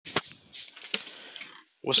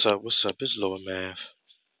What's up? What's up? It's Lower Math.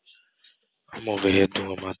 I'm over here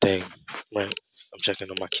doing my thing, right? I'm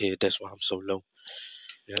checking on my kid. That's why I'm so low.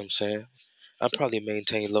 You know what I'm saying? I probably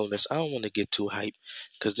maintain lowness. I don't want to get too hyped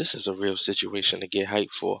because this is a real situation to get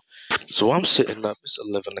hyped for. So I'm sitting up. It's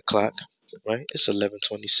 11 o'clock, right? It's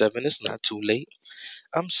 11:27. It's not too late.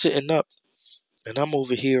 I'm sitting up and I'm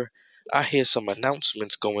over here. I hear some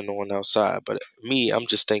announcements going on outside, but me, I'm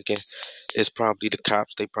just thinking it's probably the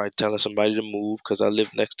cops. They probably telling somebody to move because I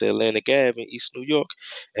live next to Atlantic Ave in East New York,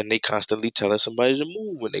 and they constantly telling somebody to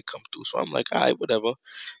move when they come through. So I'm like, all right, whatever.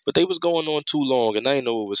 But they was going on too long, and I didn't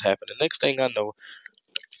know what was happening. Next thing I know,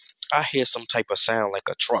 I hear some type of sound like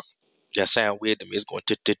a truck. That sound weird to me. It's going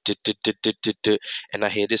tit tit tit tit tit tit tit tit, and I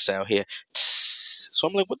hear this sound here. Tss. So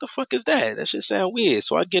I'm like, what the fuck is that? That shit sound weird.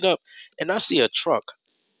 So I get up and I see a truck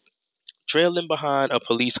trailing behind a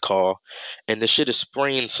police car, and the shit is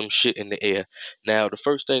spraying some shit in the air. Now, the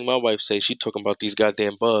first thing my wife says, she talking about these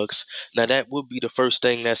goddamn bugs. Now, that would be the first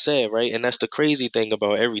thing that's said, right? And that's the crazy thing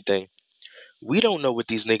about everything. We don't know what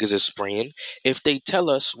these niggas is spraying. If they tell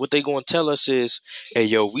us, what they gonna tell us is, hey,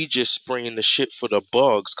 yo, we just spraying the shit for the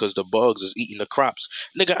bugs because the bugs is eating the crops.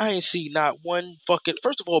 Nigga, I ain't see not one fucking...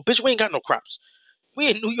 First of all, bitch, we ain't got no crops. We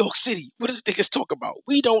in New York City. What does niggas talk about?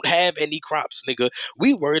 We don't have any crops, nigga.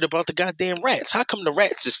 We worried about the goddamn rats. How come the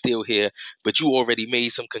rats is still here, but you already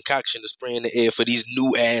made some concoction to spray in the air for these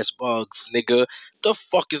new ass bugs, nigga? The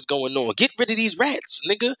fuck is going on? Get rid of these rats,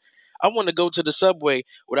 nigga. I want to go to the subway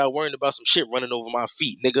without worrying about some shit running over my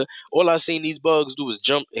feet, nigga. All I seen these bugs do is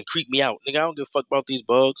jump and creep me out, nigga. I don't give a fuck about these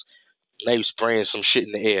bugs. Now you spraying some shit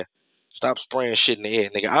in the air. Stop spraying shit in the air,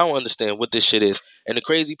 nigga. I don't understand what this shit is. And the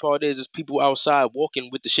crazy part is people outside walking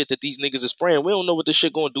with the shit that these niggas is spraying. We don't know what this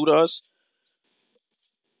shit gonna do to us.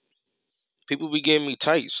 People be getting me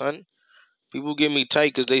tight, son. People get me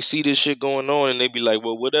tight because they see this shit going on and they be like,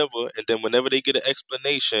 well, whatever. And then whenever they get an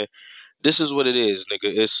explanation, this is what it is,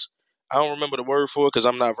 nigga. I don't remember the word for it because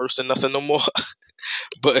I'm not versed in nothing no more.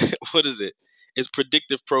 But what is it? It's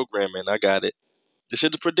predictive programming. I got it. This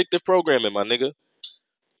shit is predictive programming, my nigga.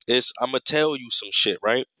 I'm gonna tell you some shit,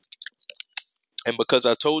 right? And because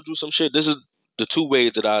I told you some shit, this is the two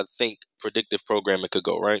ways that I think predictive programming could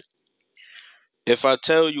go, right? If I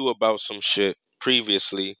tell you about some shit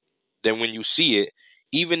previously, then when you see it,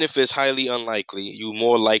 even if it's highly unlikely, you're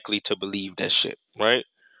more likely to believe that shit, right?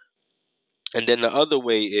 And then the other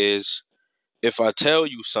way is if I tell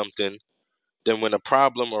you something, then when a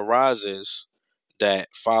problem arises that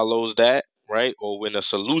follows that, right? Or when a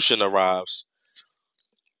solution arrives,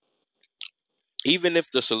 even if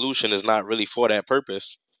the solution is not really for that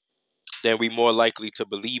purpose, then we more likely to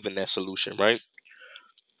believe in that solution, right?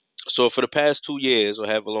 So for the past 2 years, or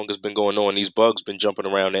however long it's been going on, these bugs been jumping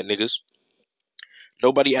around at niggas.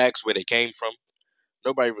 Nobody asks where they came from.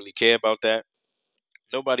 Nobody really care about that.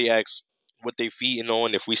 Nobody asks what they feeding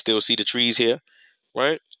on if we still see the trees here,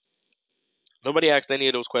 right? Nobody asked any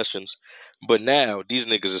of those questions. But now these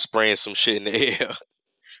niggas is spraying some shit in the air,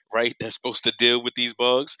 right? That's supposed to deal with these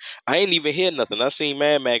bugs. I ain't even hear nothing. I seen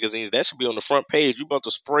Mad magazines. That should be on the front page. You about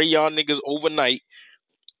to spray y'all niggas overnight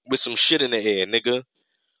with some shit in the air, nigga.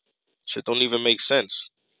 Shit don't even make sense.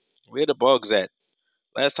 Where the bugs at?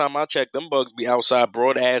 Last time I checked, them bugs be outside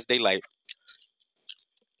broad ass daylight.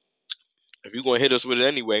 If you gonna hit us with it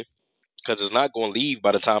anyway, because it's not gonna leave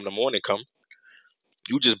by the time the morning come.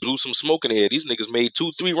 You just blew some smoke in the air. These niggas made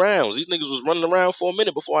 2-3 rounds. These niggas was running around for a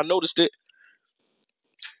minute before I noticed it.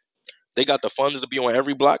 They got the funds to be on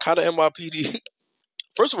every block. How the NYPD?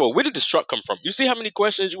 First of all, where did this truck come from? You see how many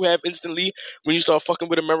questions you have instantly when you start fucking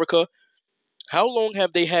with America? How long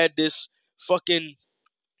have they had this fucking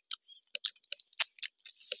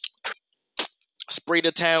spray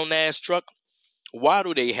the town ass truck? Why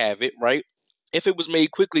do they have it, right? If it was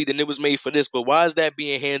made quickly, then it was made for this. But why is that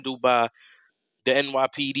being handled by the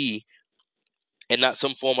NYPD and not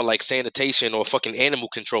some form of like sanitation or fucking animal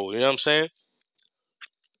control? You know what I'm saying?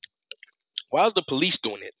 Why is the police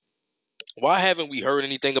doing it? Why haven't we heard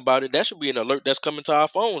anything about it? That should be an alert that's coming to our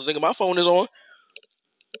phones. Nigga, my phone is on.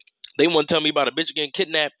 They want to tell me about a bitch getting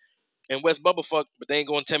kidnapped in West Bubblefuck, but they ain't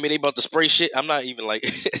going to tell me they about to spray shit. I'm not even like,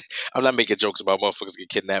 I'm not making jokes about motherfuckers get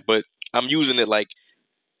kidnapped, but I'm using it like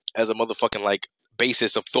as a motherfucking like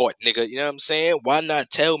basis of thought, nigga. You know what I'm saying? Why not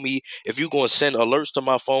tell me if you going to send alerts to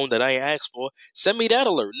my phone that I ain't asked for? Send me that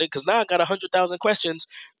alert, nigga, because now I got 100,000 questions.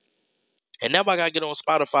 And now I gotta get on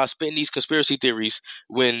Spotify spitting these conspiracy theories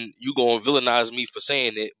when you gonna villainize me for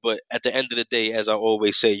saying it. But at the end of the day, as I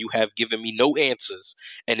always say, you have given me no answers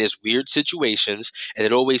in these weird situations, and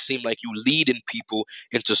it always seemed like you leading people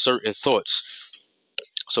into certain thoughts.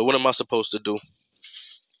 So what am I supposed to do?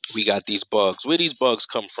 We got these bugs. Where these bugs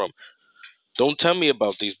come from? Don't tell me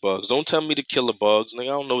about these bugs. Don't tell me the killer bugs, nigga.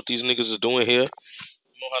 I don't know what these niggas is doing here. I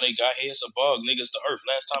don't know how they got here. It's a bug, nigga. It's the earth.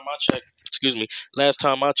 Last time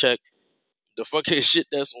I checked, the fucking shit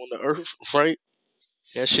that's on the earth, right?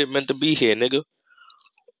 That shit meant to be here, nigga.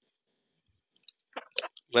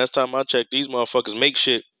 Last time I checked, these motherfuckers make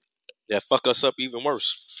shit that fuck us up even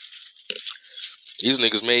worse. These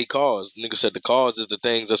niggas made cars. Niggas said the cars is the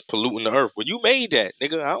things that's polluting the earth. Well, you made that,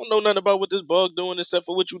 nigga. I don't know nothing about what this bug doing except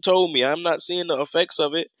for what you told me. I'm not seeing the effects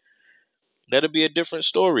of it. That'll be a different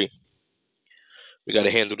story. We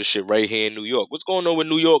gotta handle this shit right here in New York. What's going on with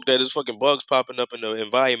New York that is fucking bugs popping up in the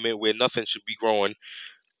environment where nothing should be growing?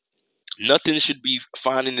 Nothing should be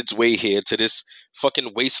finding its way here to this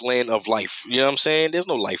fucking wasteland of life. You know what I'm saying? There's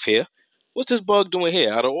no life here. What's this bug doing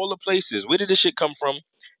here? Out of all the places, where did this shit come from?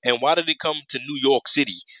 And why did it come to New York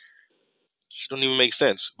City? It don't even make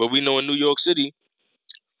sense. But we know in New York City,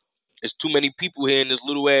 there's too many people here in this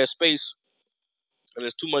little ass space. And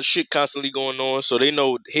there's too much shit constantly going on. So they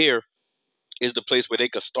know here is the place where they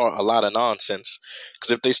could start a lot of nonsense.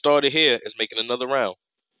 Because if they started here, it's making another round.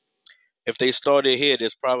 If they started here,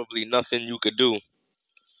 there's probably nothing you could do.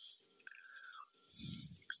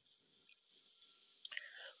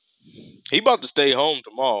 He about to stay home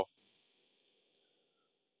tomorrow.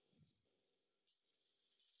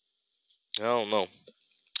 I don't know. I'm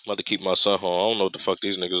about to keep my son home. I don't know what the fuck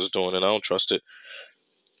these niggas is doing, and I don't trust it.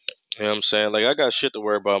 You know what I'm saying? Like, I got shit to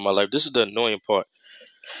worry about in my life. This is the annoying part.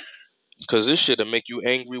 Because this shit'll make you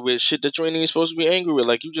angry with shit that you ain't even supposed to be angry with.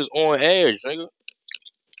 Like, you just on edge, nigga.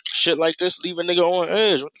 Shit like this, leave a nigga on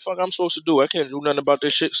edge. What the fuck I'm supposed to do? I can't do nothing about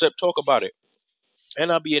this shit except talk about it.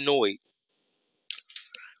 And I'll be annoyed.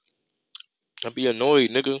 I'll be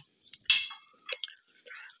annoyed, nigga.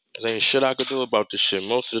 There ain't shit I could do about this shit.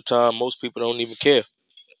 Most of the time, most people don't even care.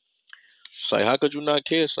 It's like, how could you not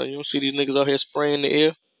care, son? You don't see these niggas out here spraying the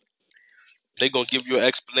air? They gonna give you an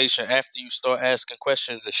explanation after you start asking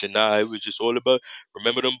questions and shit. Nah, it was just all about,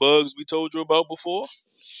 remember them bugs we told you about before?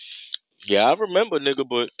 Yeah, I remember, nigga,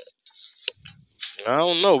 but I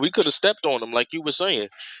don't know. We could have stepped on them like you were saying.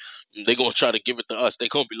 They gonna try to give it to us. They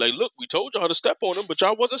gonna be like, look, we told y'all to step on them, but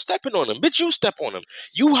y'all wasn't stepping on them. Bitch, you step on them.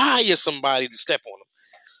 You hire somebody to step on them.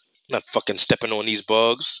 Not fucking stepping on these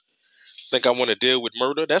bugs. Think I want to deal with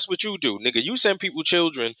murder? That's what you do, nigga. You send people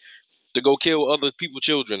children to go kill other people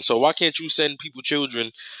children. So why can't you send people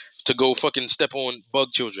children to go fucking step on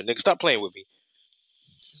bug children? Nigga, stop playing with me.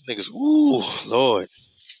 These niggas, ooh, Lord.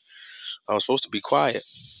 I was supposed to be quiet.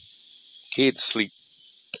 Kids sleep.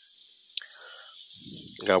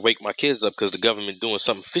 I gotta wake my kids up because the government doing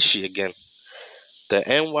something fishy again. The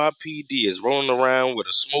NYPD is rolling around with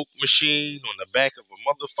a smoke machine on the back of a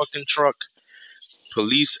motherfucking truck.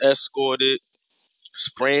 Police escorted,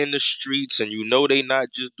 spraying the streets, and you know they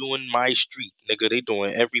not just doing my street, nigga. They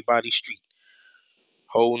doing everybody's street.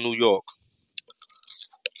 Whole New York.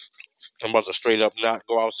 I'm about to straight up not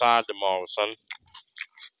go outside tomorrow, son.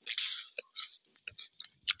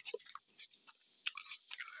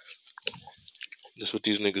 That's what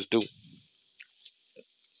these niggas do.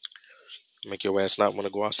 Make your ass not want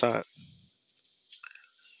to go outside.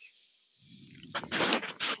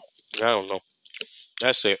 I don't know.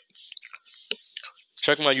 That's it.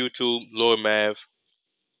 Check my YouTube, Lord Mav.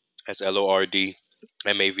 That's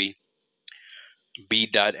LORDMAV.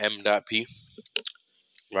 B.M.P.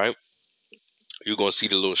 Right? You're gonna see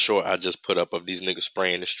the little short I just put up of these niggas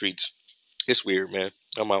spraying the streets. It's weird, man.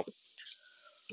 I'm out.